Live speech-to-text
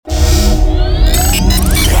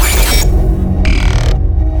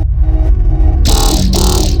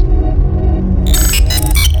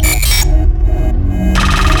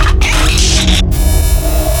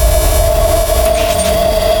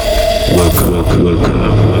Welcome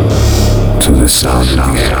to the sound of the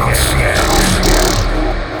house.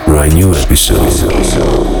 Brand new episode.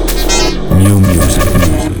 New music.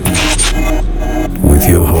 With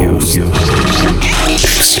your host,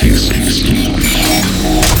 Excuse.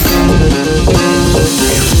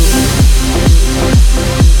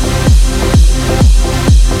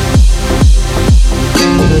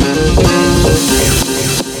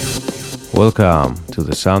 Welcome to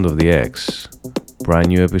the Sound of the X. Brand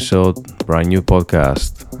new episode, brand new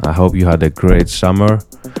podcast. I hope you had a great summer.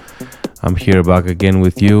 I'm here back again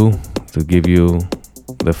with you to give you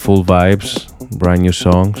the full vibes, brand new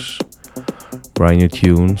songs, brand new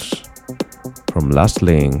tunes from Last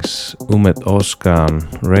Links, Umet Oskan,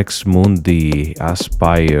 Rex Mundi,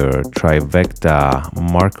 Aspire, Trivecta,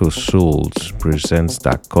 Marcus Schultz presents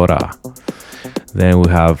Dakota. Then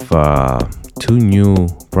we have two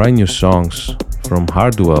brand new songs from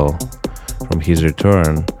Hardwell from his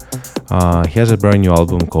return. He has a brand new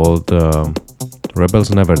album called Rebels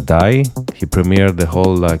Never Die. He premiered the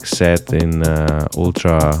whole set in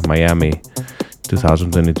Ultra Miami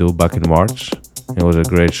 2022 back in March. It was a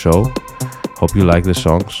great show. Hope you like the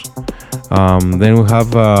songs. Then we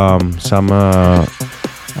have some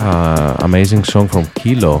amazing song from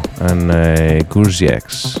Kilo and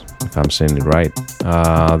Gurzieks, if I'm saying it right.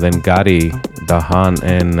 Then Gary Dahan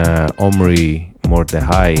and Omri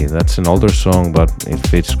Mordehai. That's an older song, but it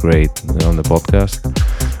fits great on the podcast.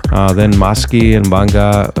 Then Maski and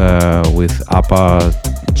Banga with Appa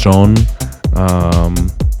John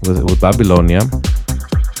with Babylonia.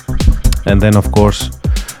 And then, of course,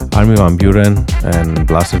 Armin van Buuren and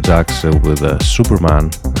Blaster Jacks with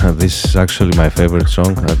Superman. This is actually my favorite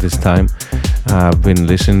song at this time. I've been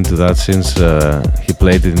listening to that since he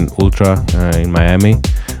played it in Ultra in Miami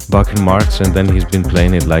back in March, and then he's been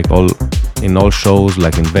playing it in all shows,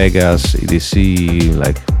 like in Vegas, EDC,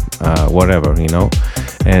 whatever,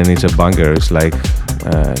 and it's a banger. It's like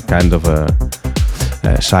kind of a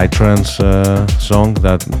psytrance song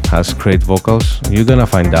that has great vocals. You're gonna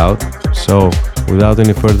find out. So without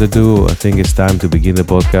any further ado, I think it's time to begin the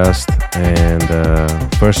podcast. And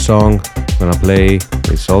first song I'm gonna play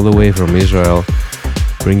is all the way from Israel,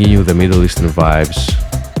 bringing you the Middle Eastern vibes.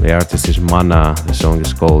 The artist is Mana. The song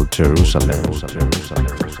is called Jerusalem.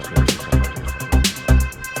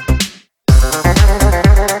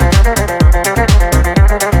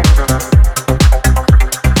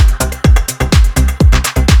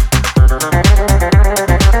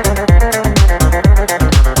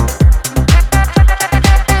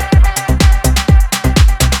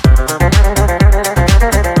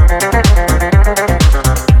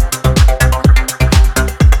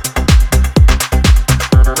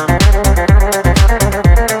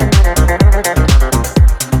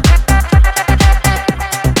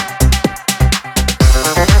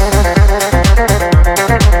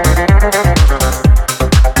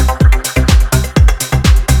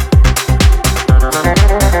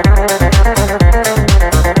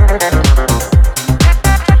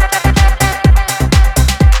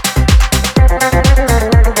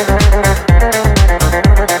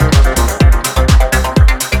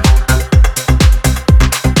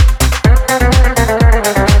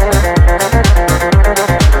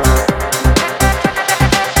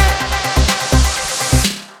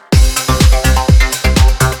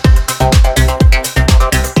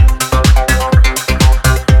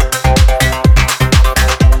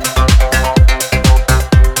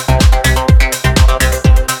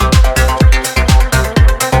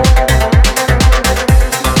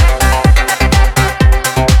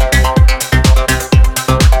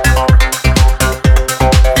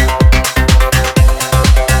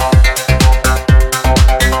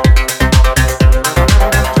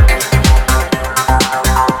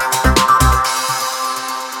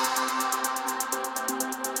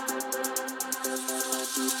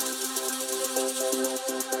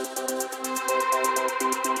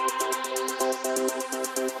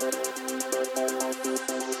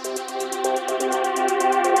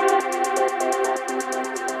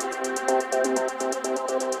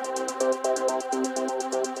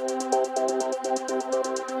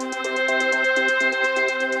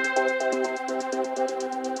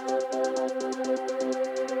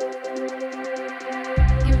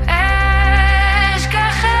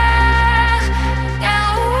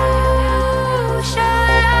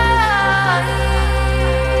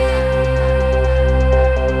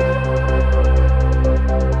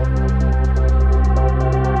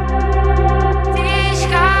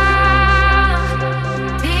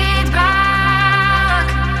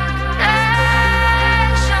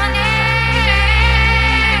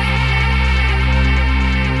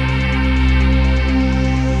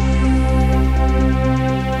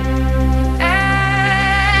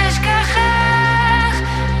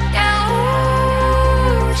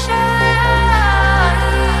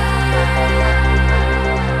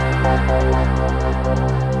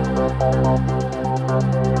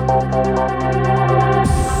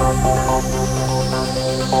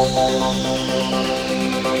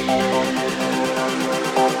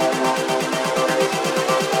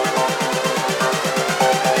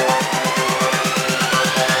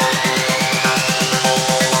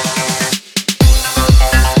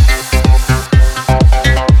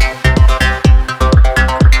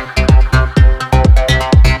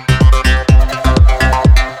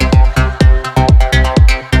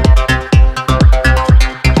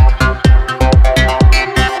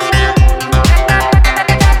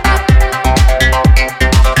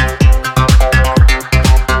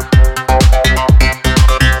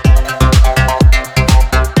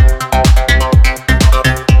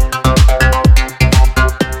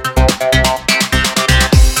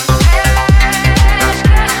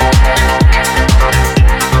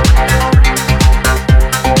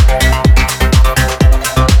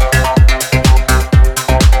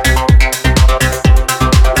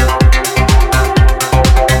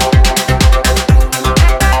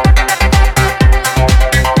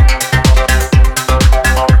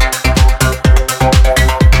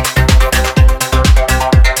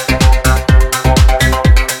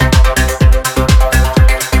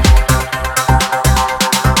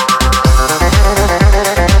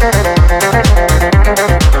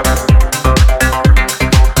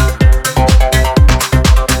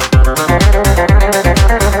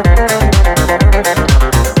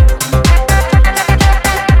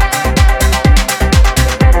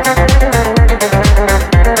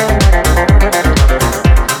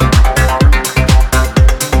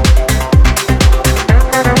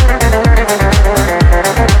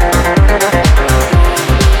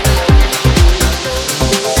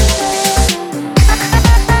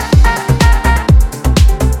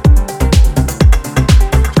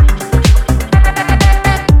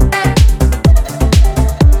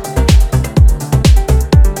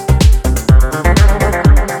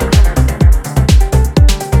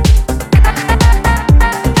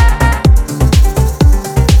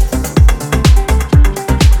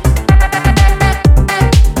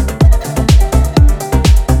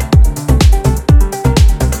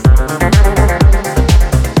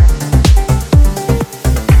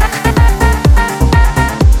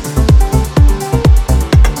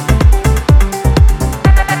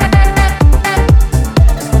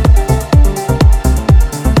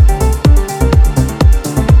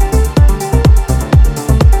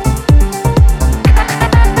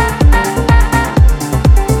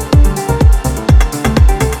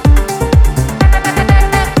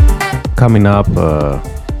 Coming up,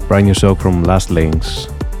 brand new song from Last Links.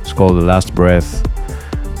 It's called The Last Breath,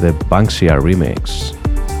 the Banksia remix.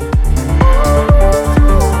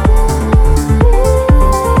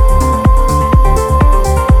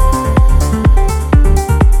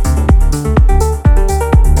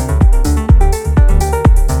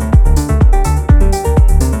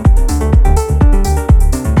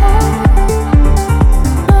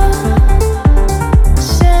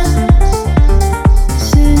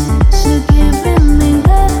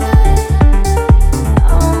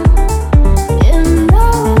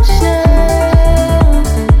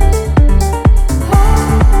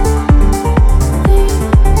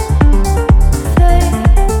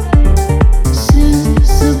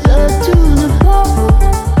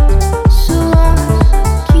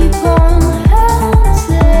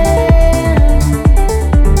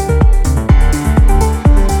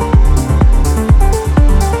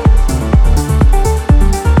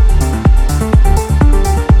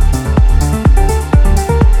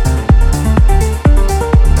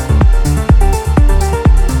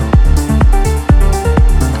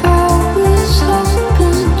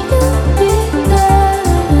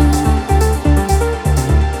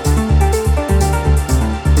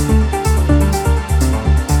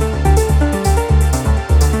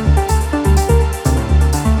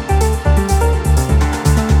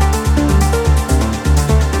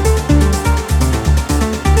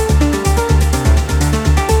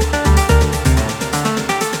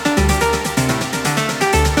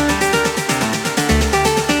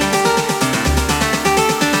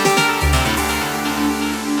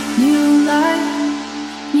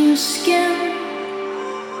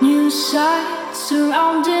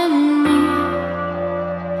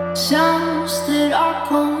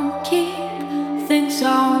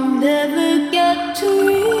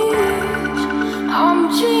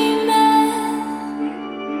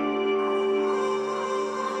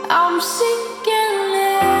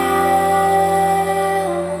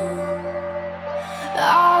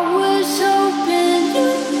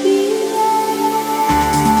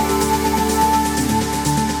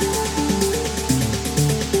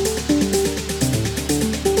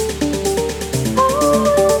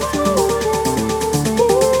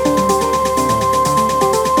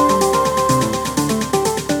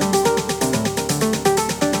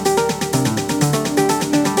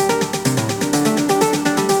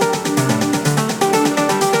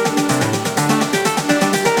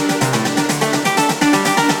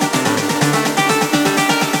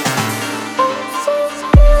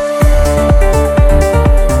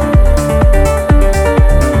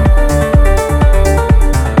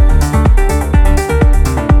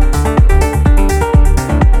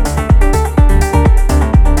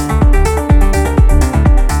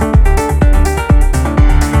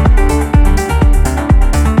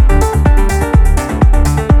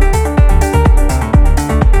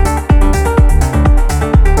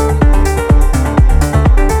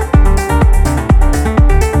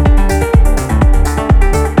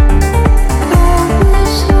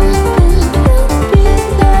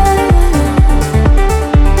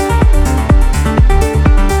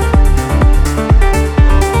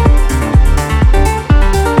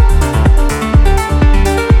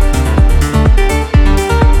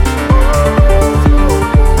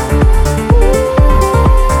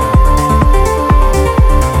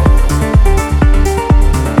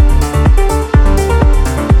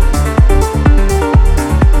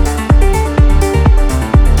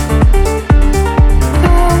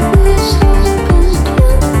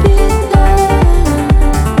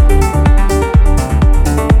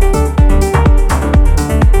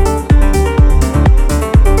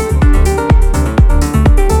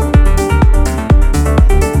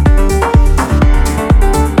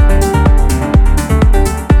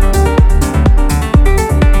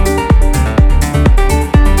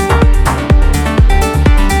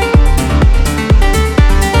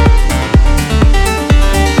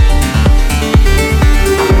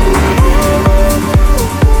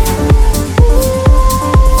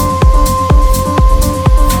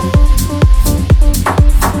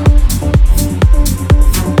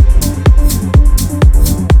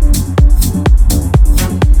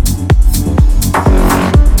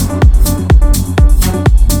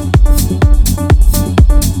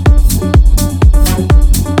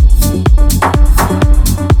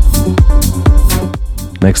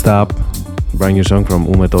 Next up, brand new song from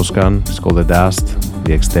Ume Toscan. It's called The Dust,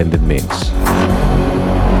 the extended mix.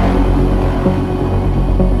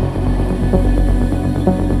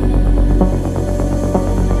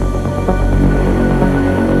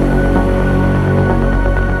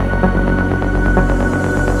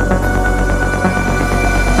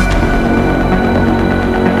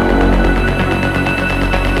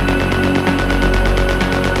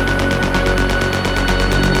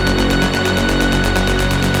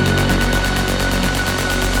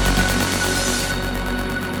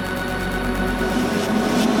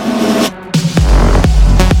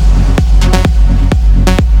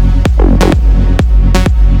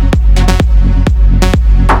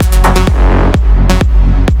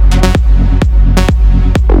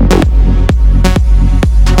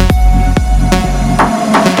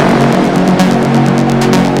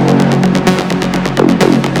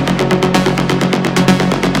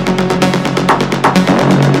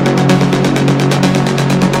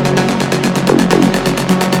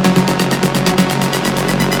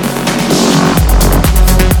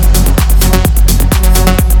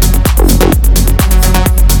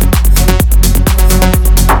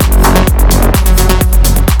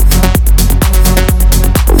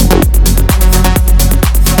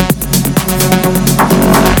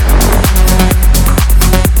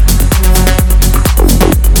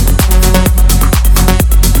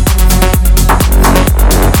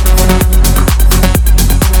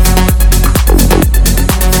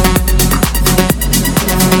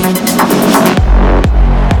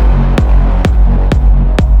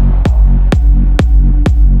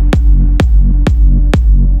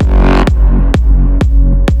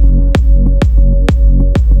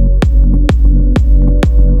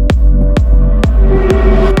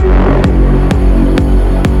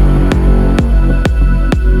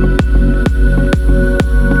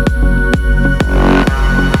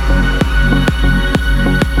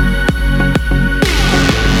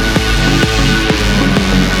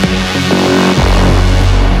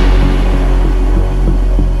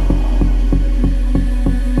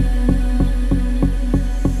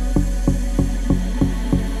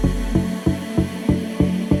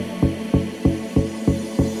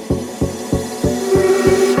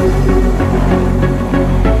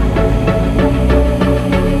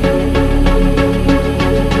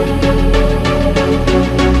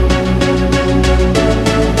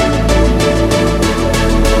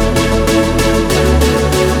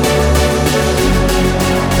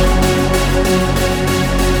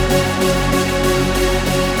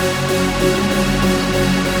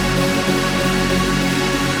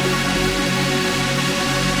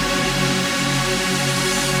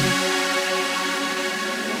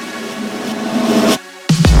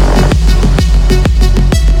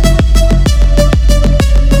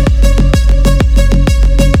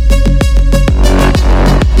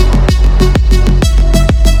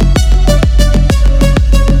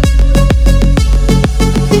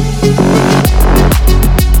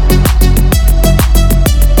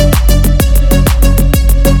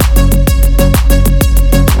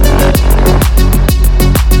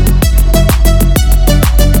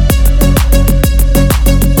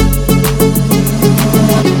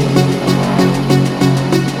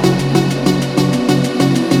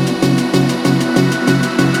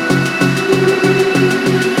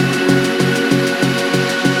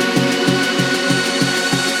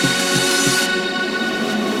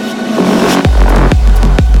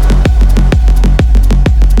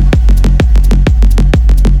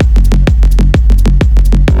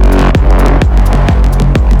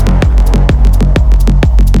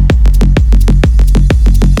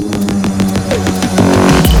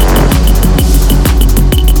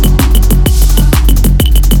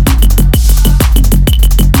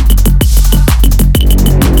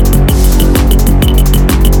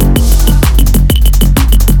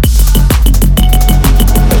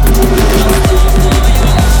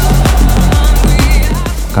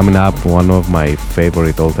 Coming up, one of my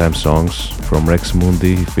favorite all-time songs from Rex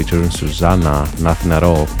Mundi featuring Susanna, Nothing at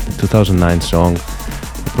All, 2009 song,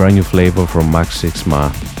 a brand new flavor from Max Sixma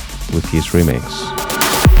with his remix.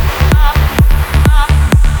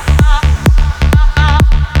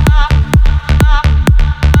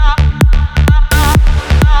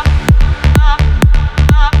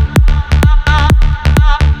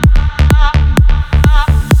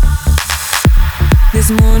 This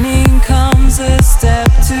morning comes a step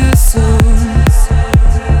too soon.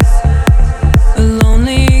 A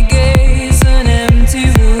lonely gaze, an empty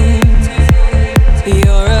room.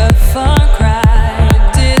 You're a far cry,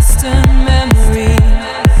 a distant memory.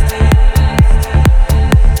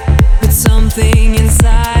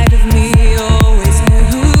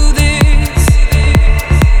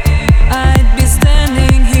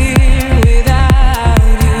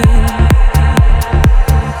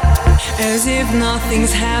 if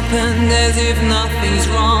nothing's happened, as if nothing's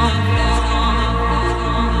wrong.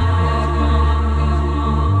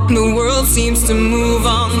 The world seems to move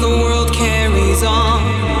on, the world carries on.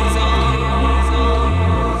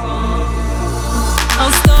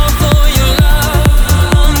 I'll stop for your love,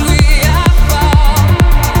 hungry I fall,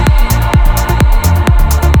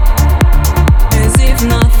 as if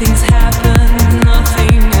nothing's happened,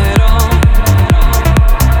 nothing at all.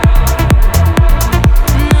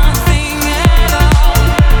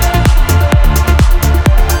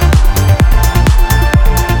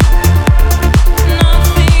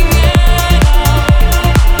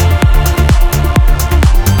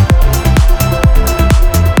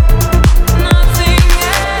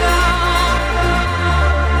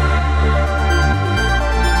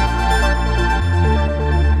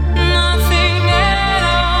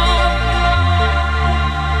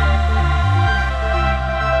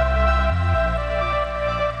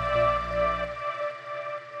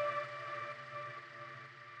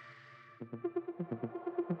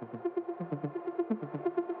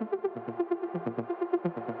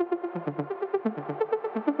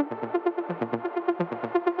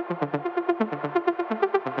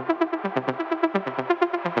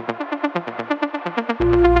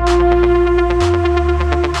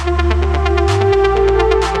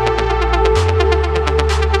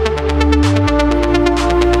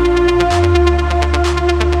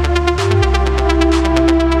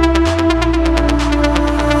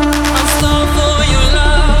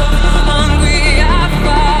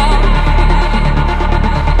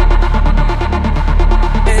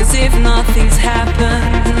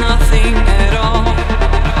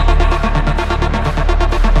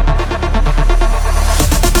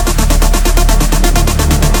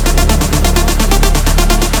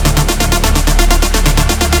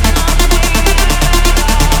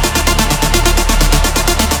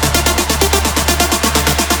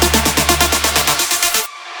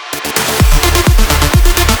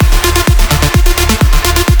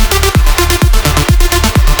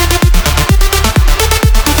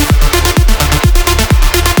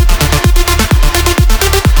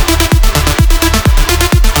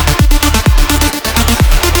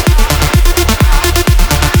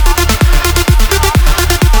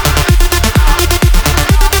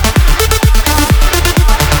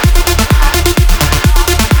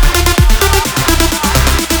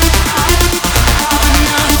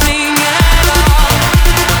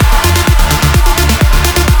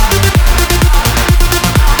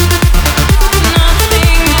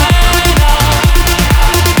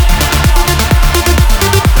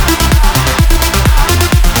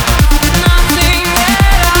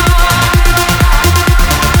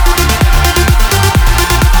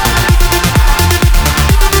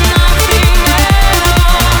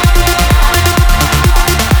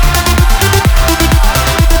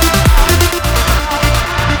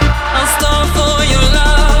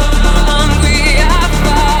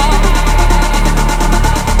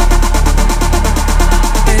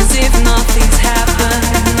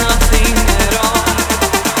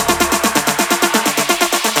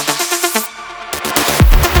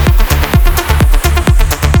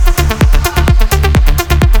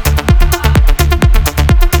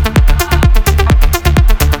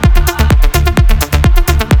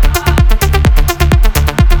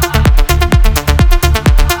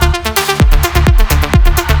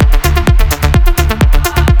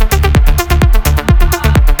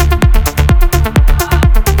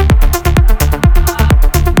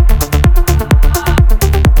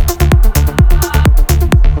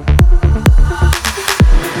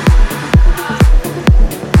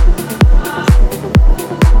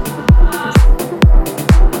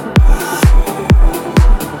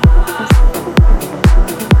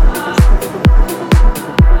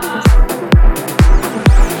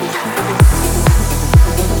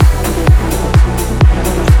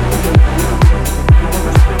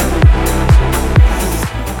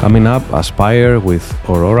 Coming up, Aspire with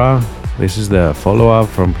Aurora. This is the follow-up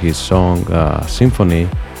from his song Symphony.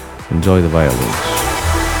 Enjoy the violins.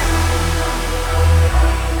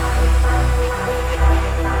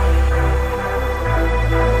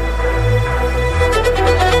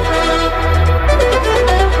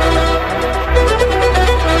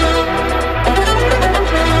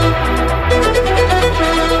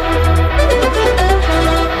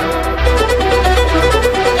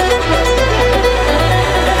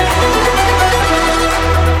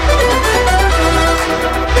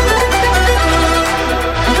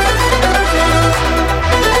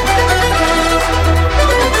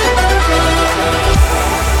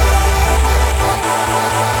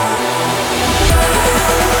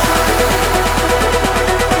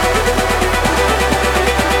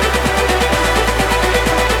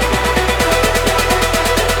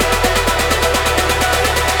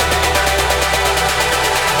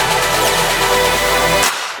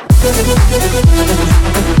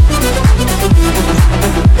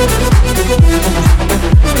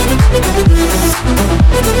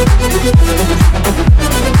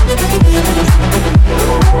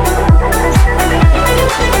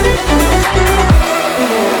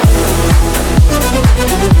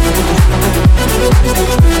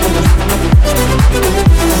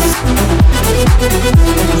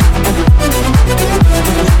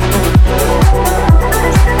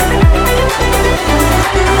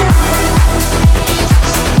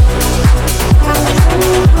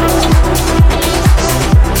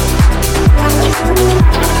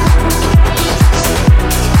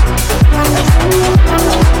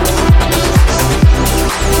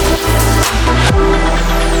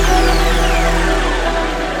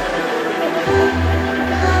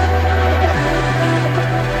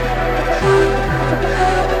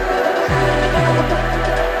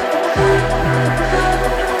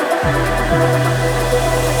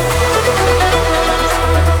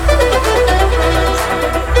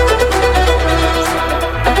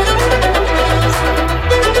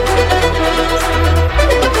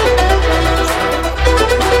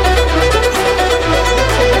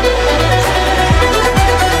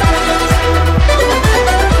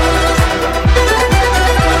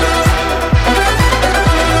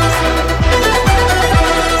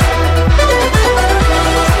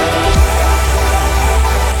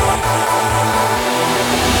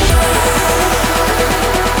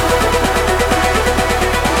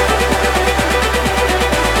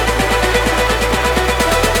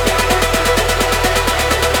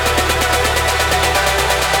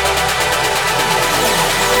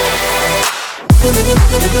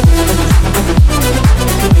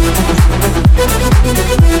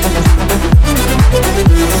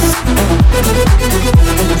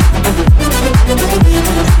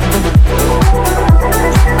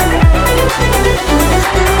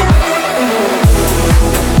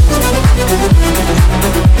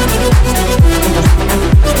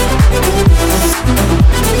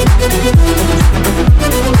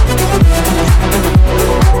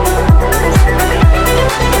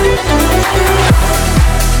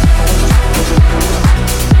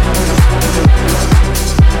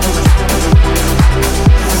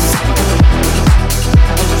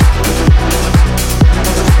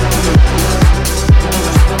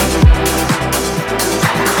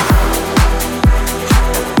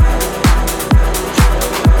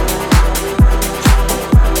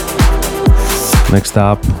 Next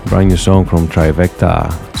up, brand new song from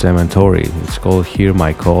Trivecta, Cementory. It's called Hear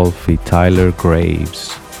My Call feat. Tyler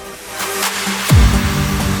Graves.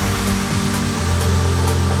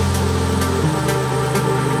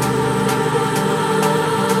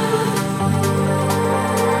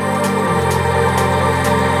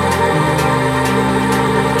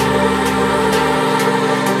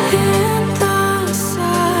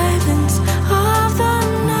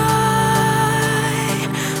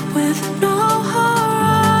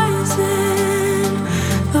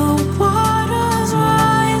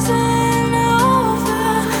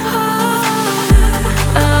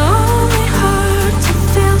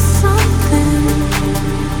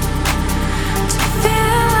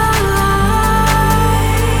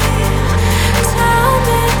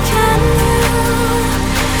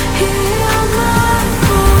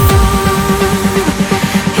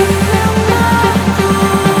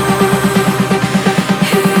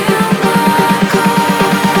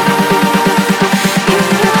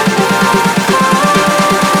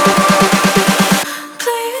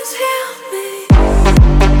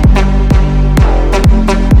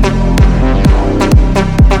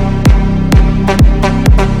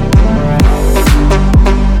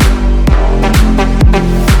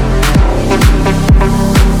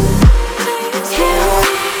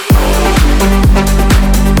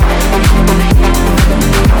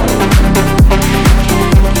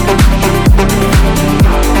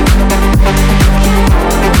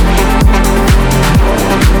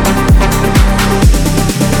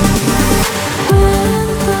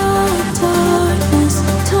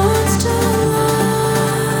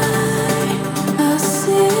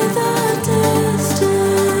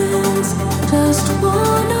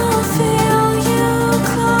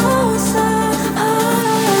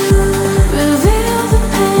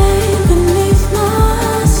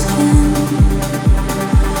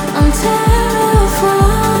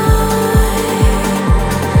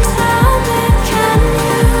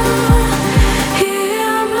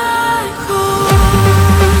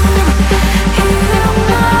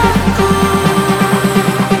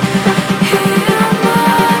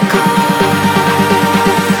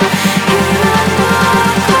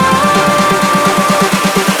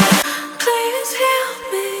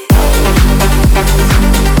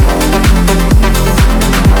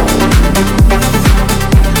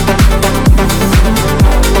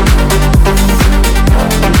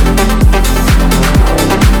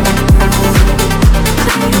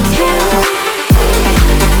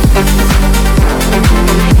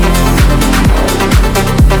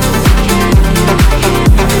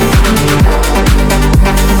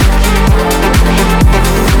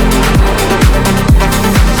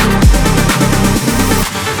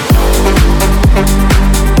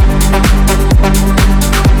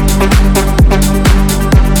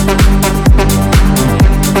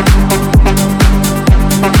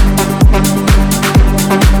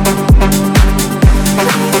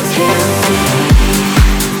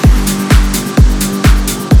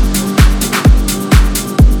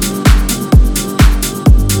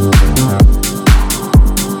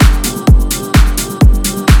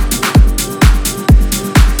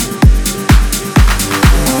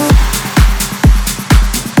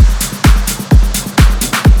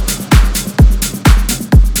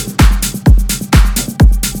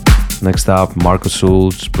 Next up, Marcus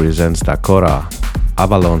Schulz presents Dakota,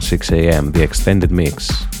 Avalon 6 AM, the extended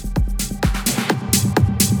mix.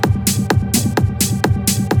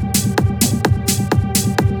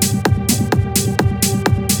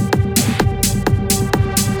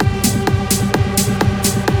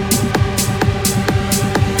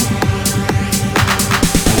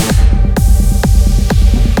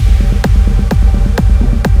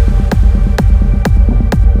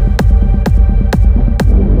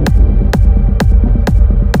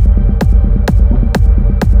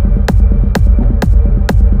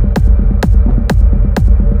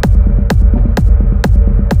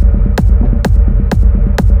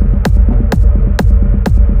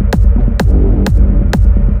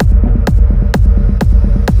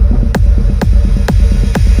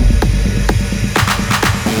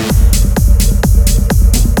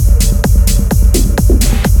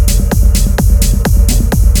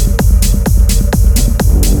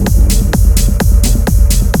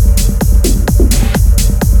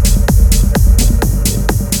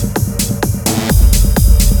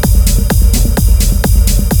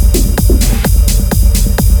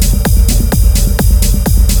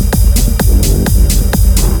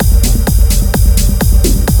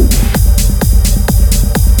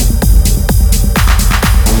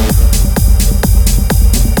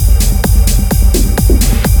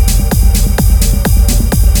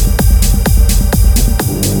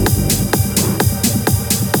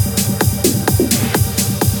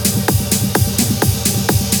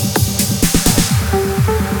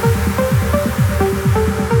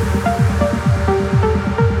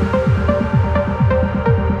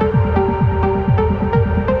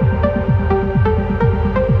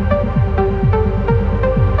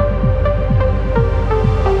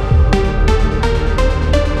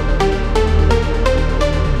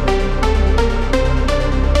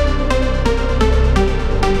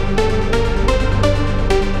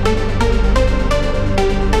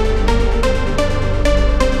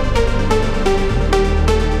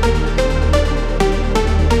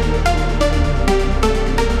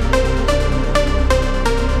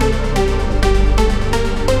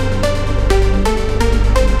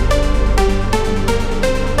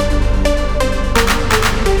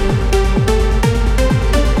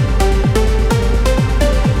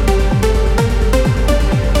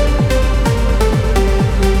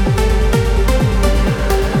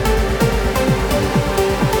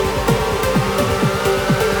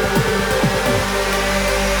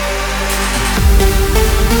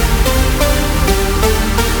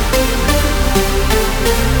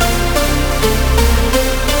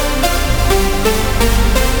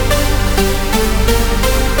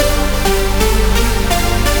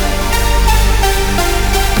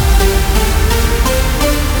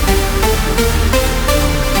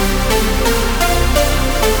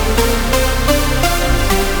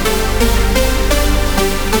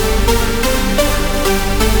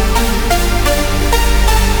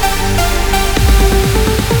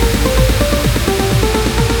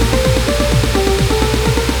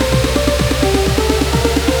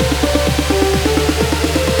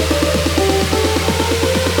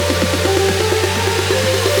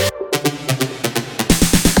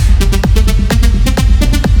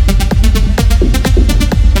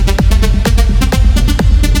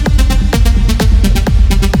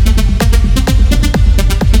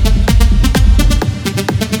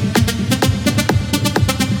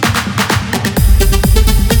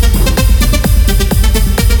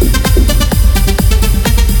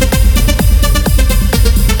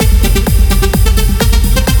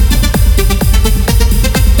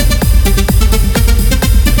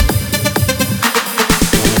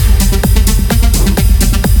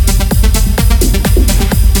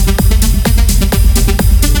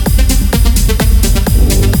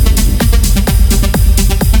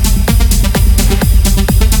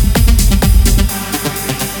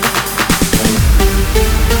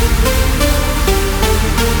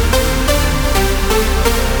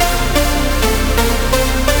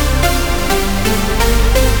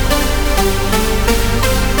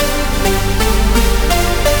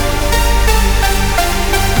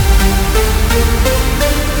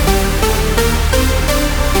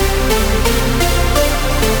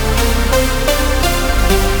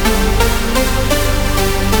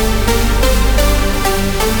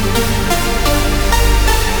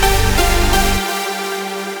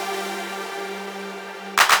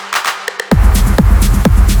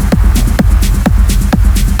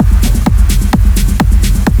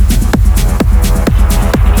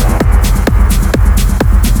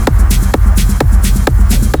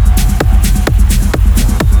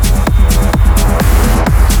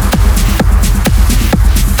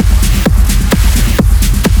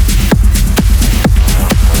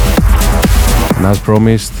 And as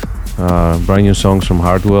promised, brand new songs from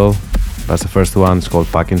Hardwell. That's the first one, it's called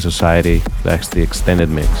Fucking Society. That's the extended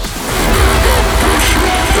mix.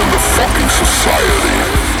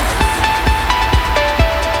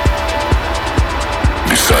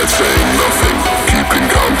 Besides saying nothing, keeping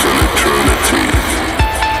count on eternity.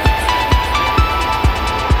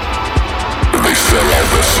 They sell out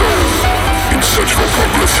their soul in search for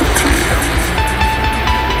publicity.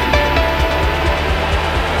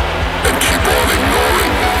 And keep on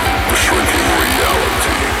ignoring the shrinking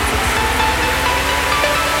reality.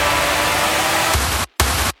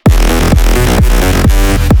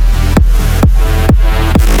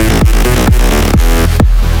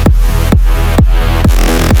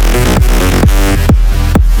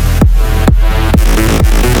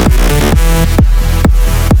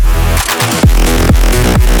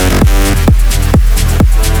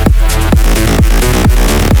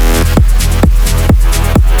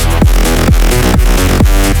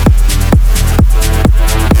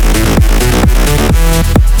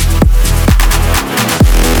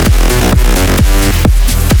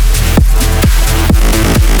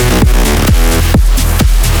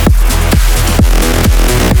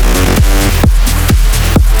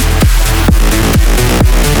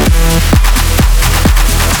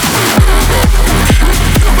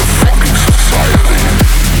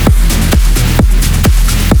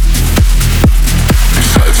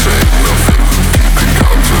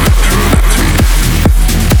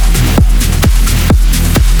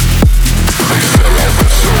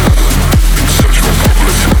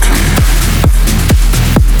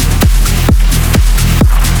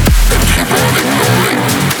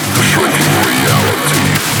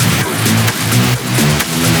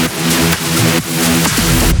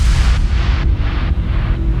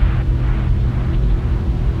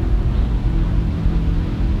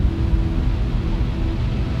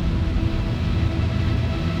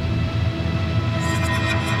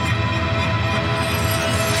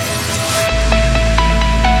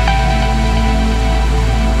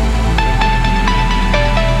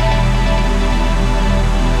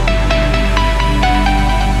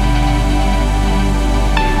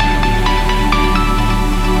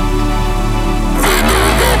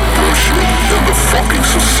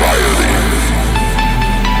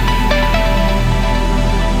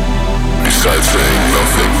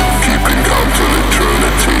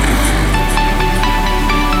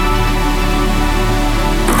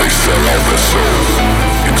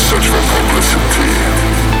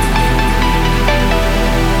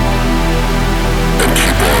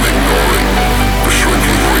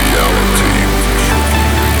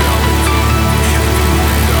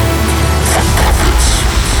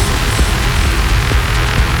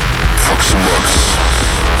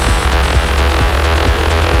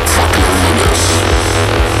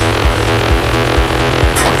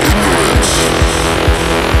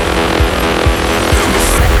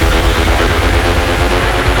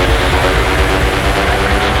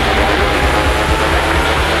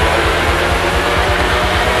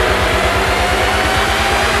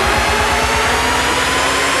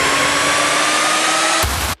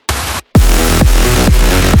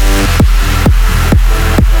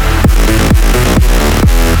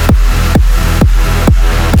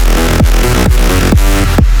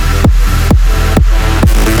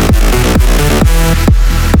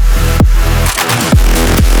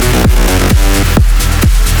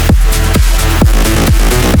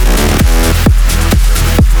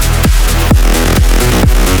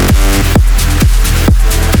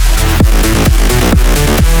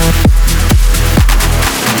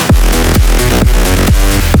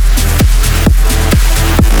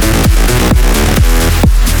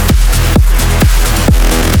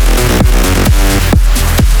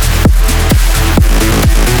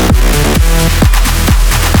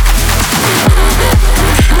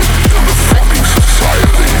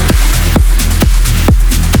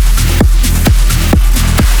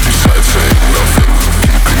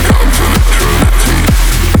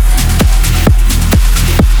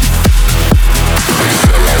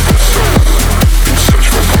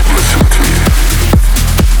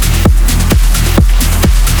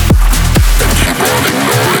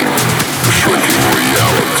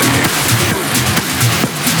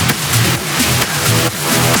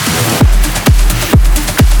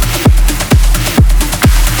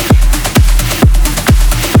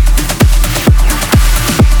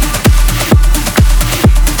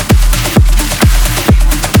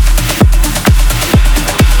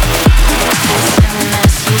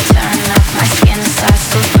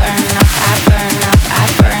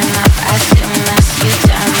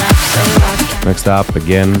 Next up,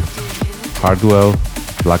 again, Hardwell,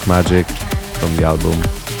 Black Magic, from the album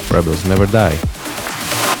Rebels Never Die.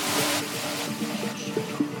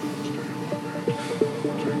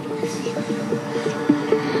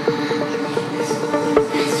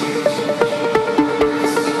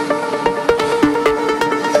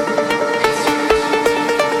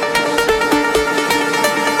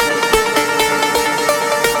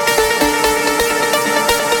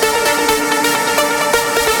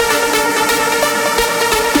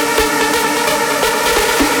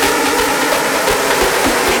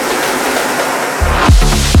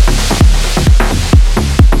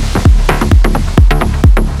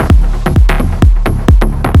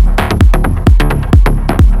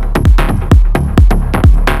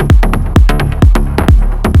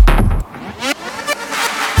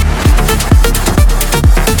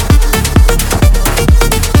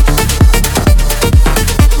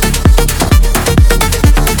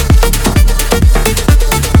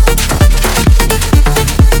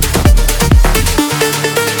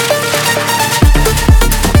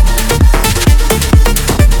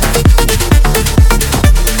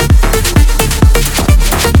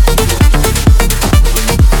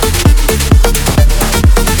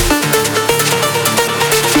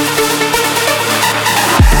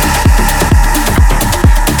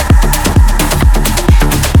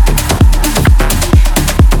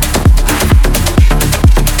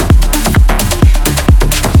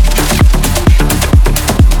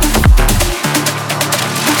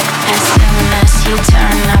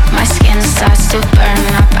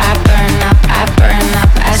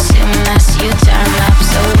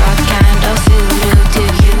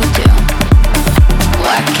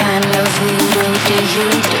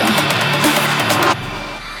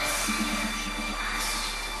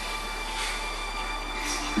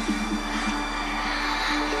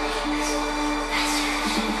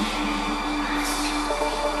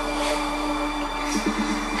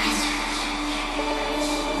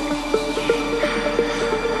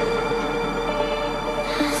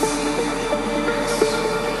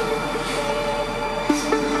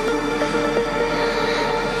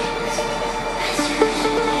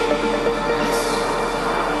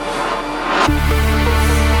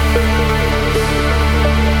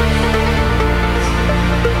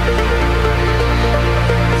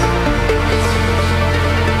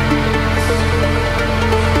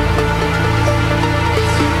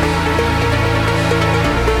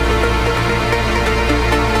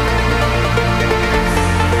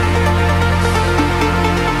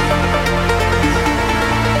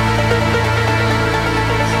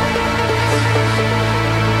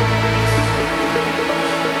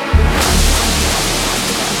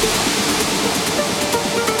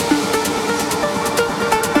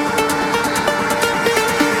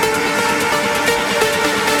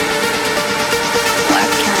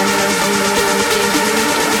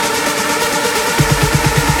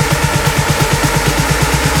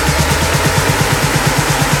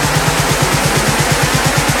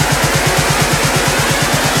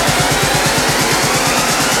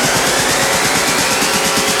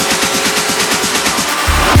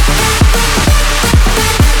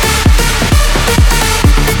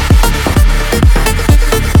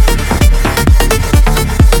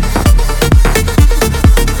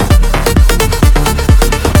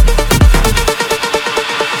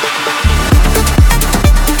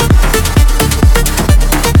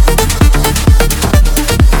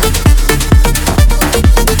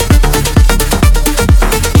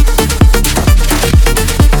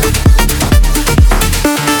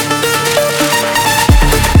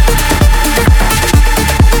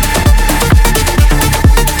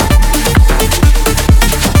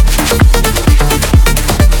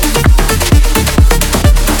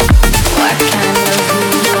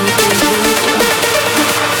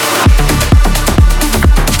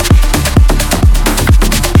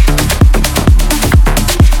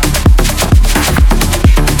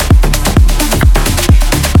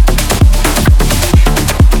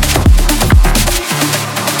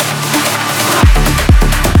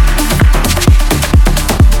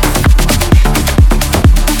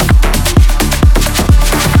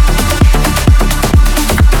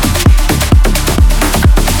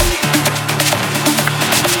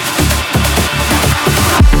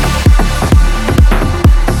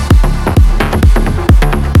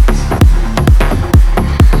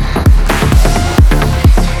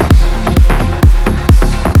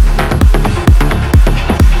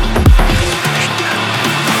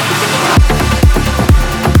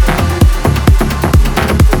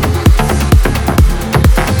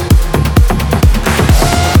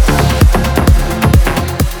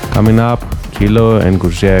 Coming up, Kilo and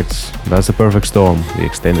Gurjex, That's the Perfect Storm, the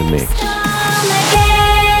extended mix.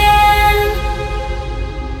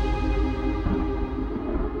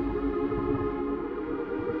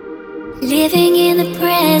 Living in the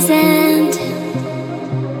present,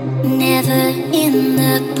 never in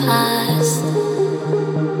the past.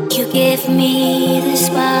 You give me the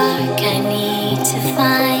spark I need to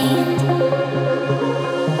find.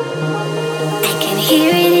 I can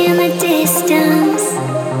hear it in the distance,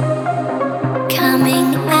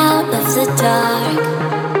 coming out of the dark.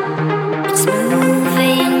 It's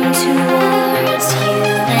moving towards you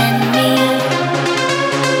and me.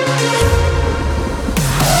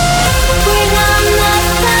 Bring on the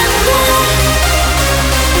thunder,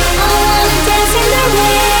 I wanna dance in the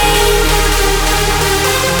rain.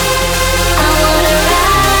 I wanna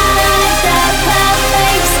ride the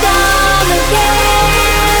perfect storm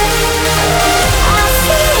again. I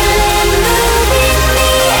feel it moving me,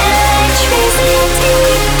 electricity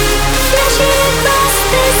flashing across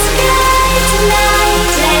the sky tonight.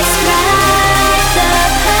 Let's ride the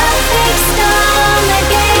perfect storm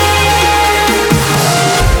again.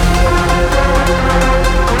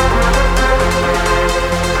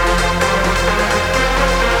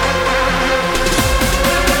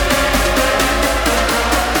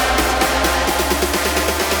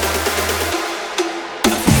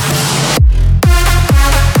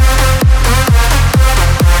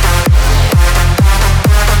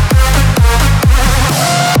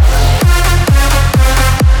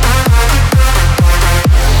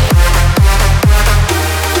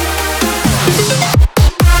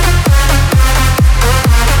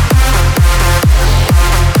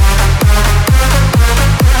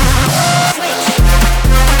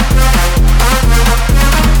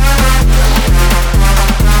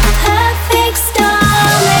 Perfect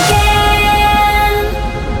storm again.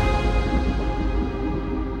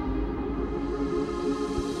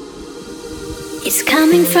 It's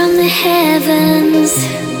coming from the heavens,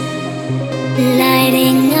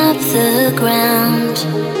 lighting up the ground.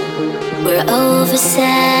 We're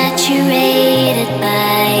oversaturated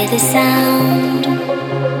by the sound,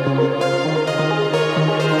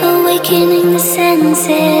 awakening the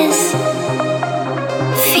senses,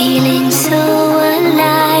 feeling so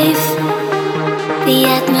alive. The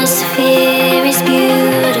atmosphere is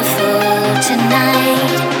beautiful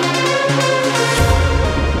tonight.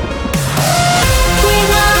 Bring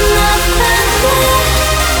on the thunder,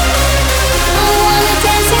 I wanna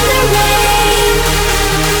dance in the rain.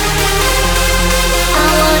 I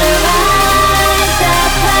wanna ride the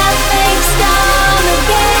perfect storm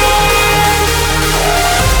again.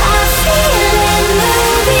 I feel it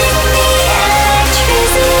moving me,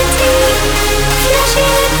 electricity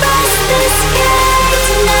flashing across the sky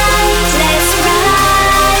tonight. Let's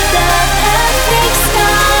ride the perfect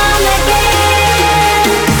storm again.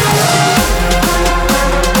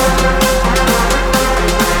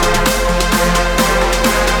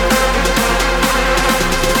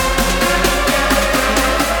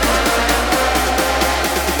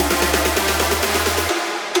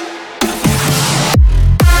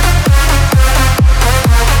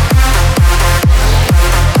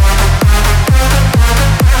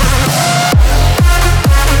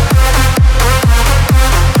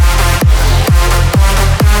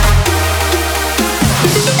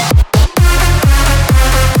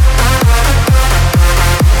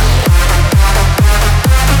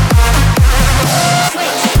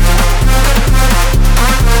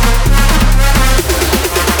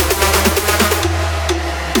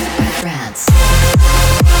 France.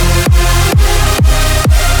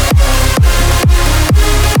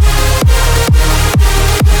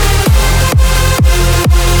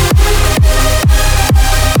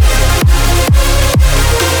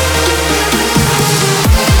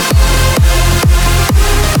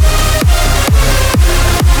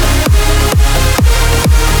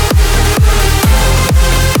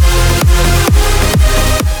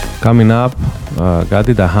 Coming up,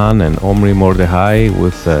 Gadi Dahan and Omri Mordehai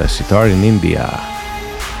with Sitar in India.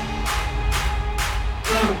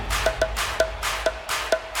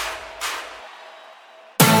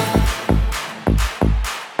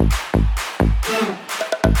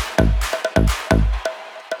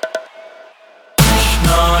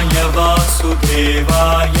 कृष्णाय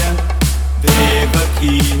वासुदेवाय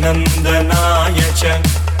देवकी नन्दनाय च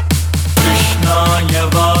कृष्णाय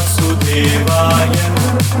वासुदेवाय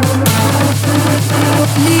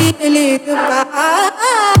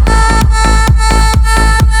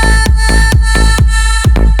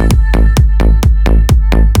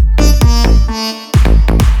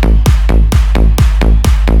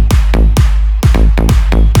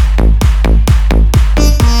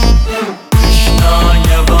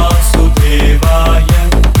कृष्णाय वासुदेवाय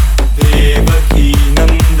देवकी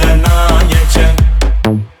नन्दनाय च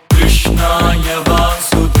कृष्णाय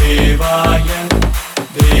वासुदेवाय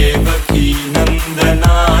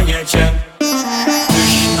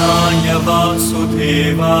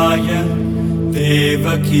वासुदेवाय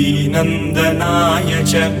देवकीनन्दनाय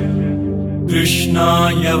च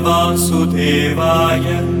कृष्णाय वासुदेवाय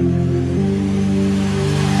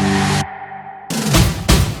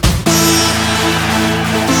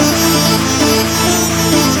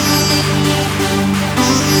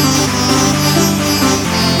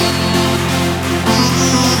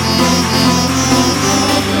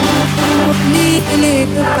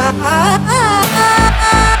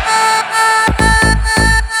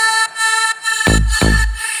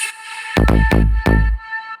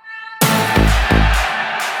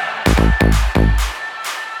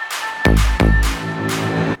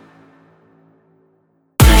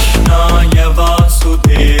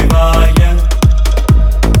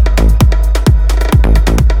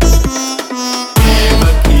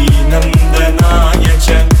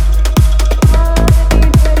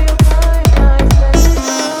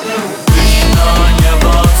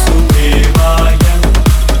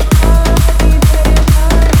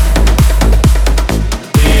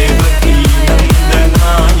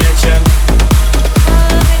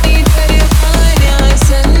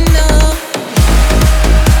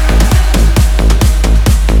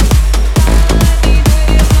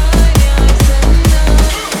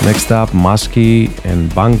Next up, Musky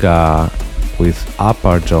and Banga with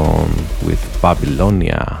Aparjon with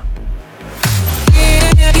Babylonia.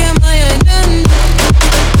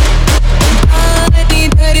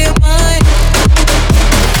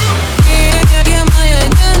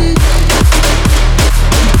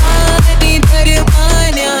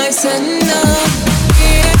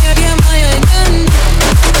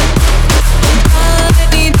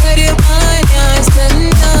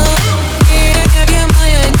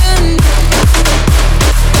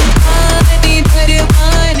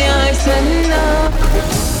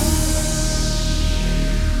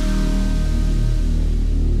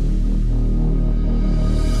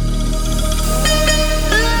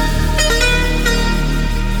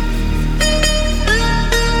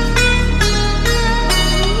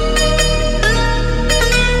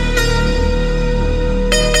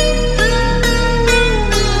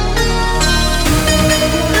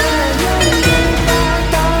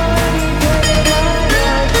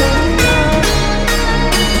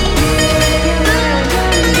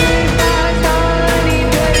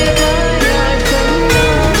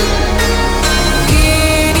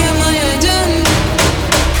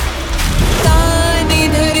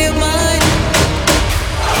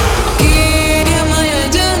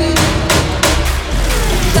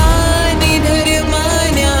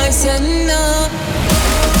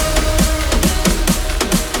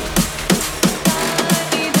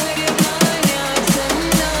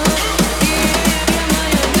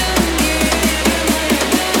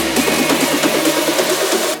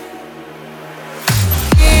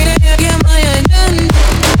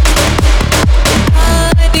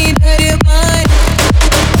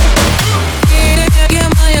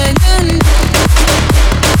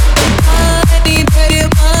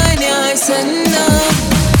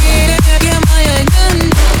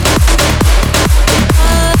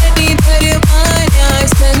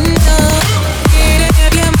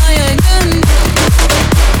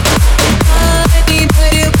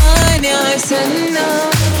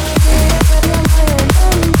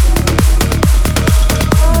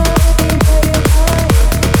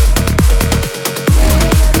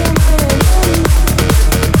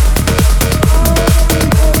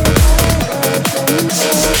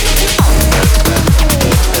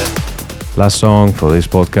 Last song for this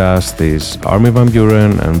podcast is Armin van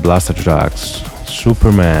Buuren and Blaster Tracks,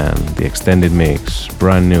 Superman, the extended mix,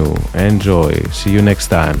 brand new. Enjoy. See you next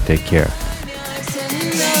time. Take care.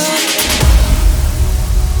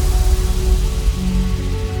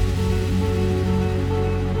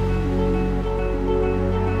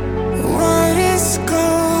 What is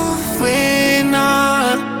going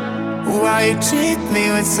on? Why you treat me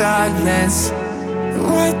with sadness?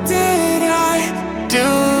 What did I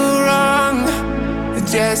do?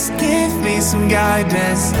 Just give me some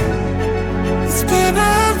guidance. It's been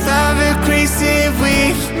another crazy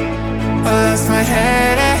week. I lost my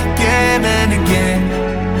head again and again.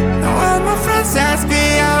 Now all my friends ask me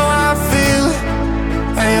how I feel.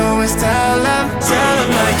 I always tell them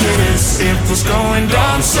like it is. It was going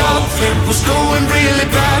down south, it was going really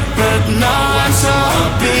bad, but now I'm so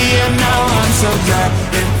happy and now I'm so glad.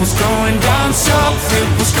 It was going down south, it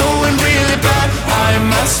was going really bad. I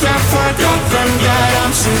must have forgotten that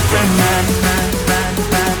I'm Superman.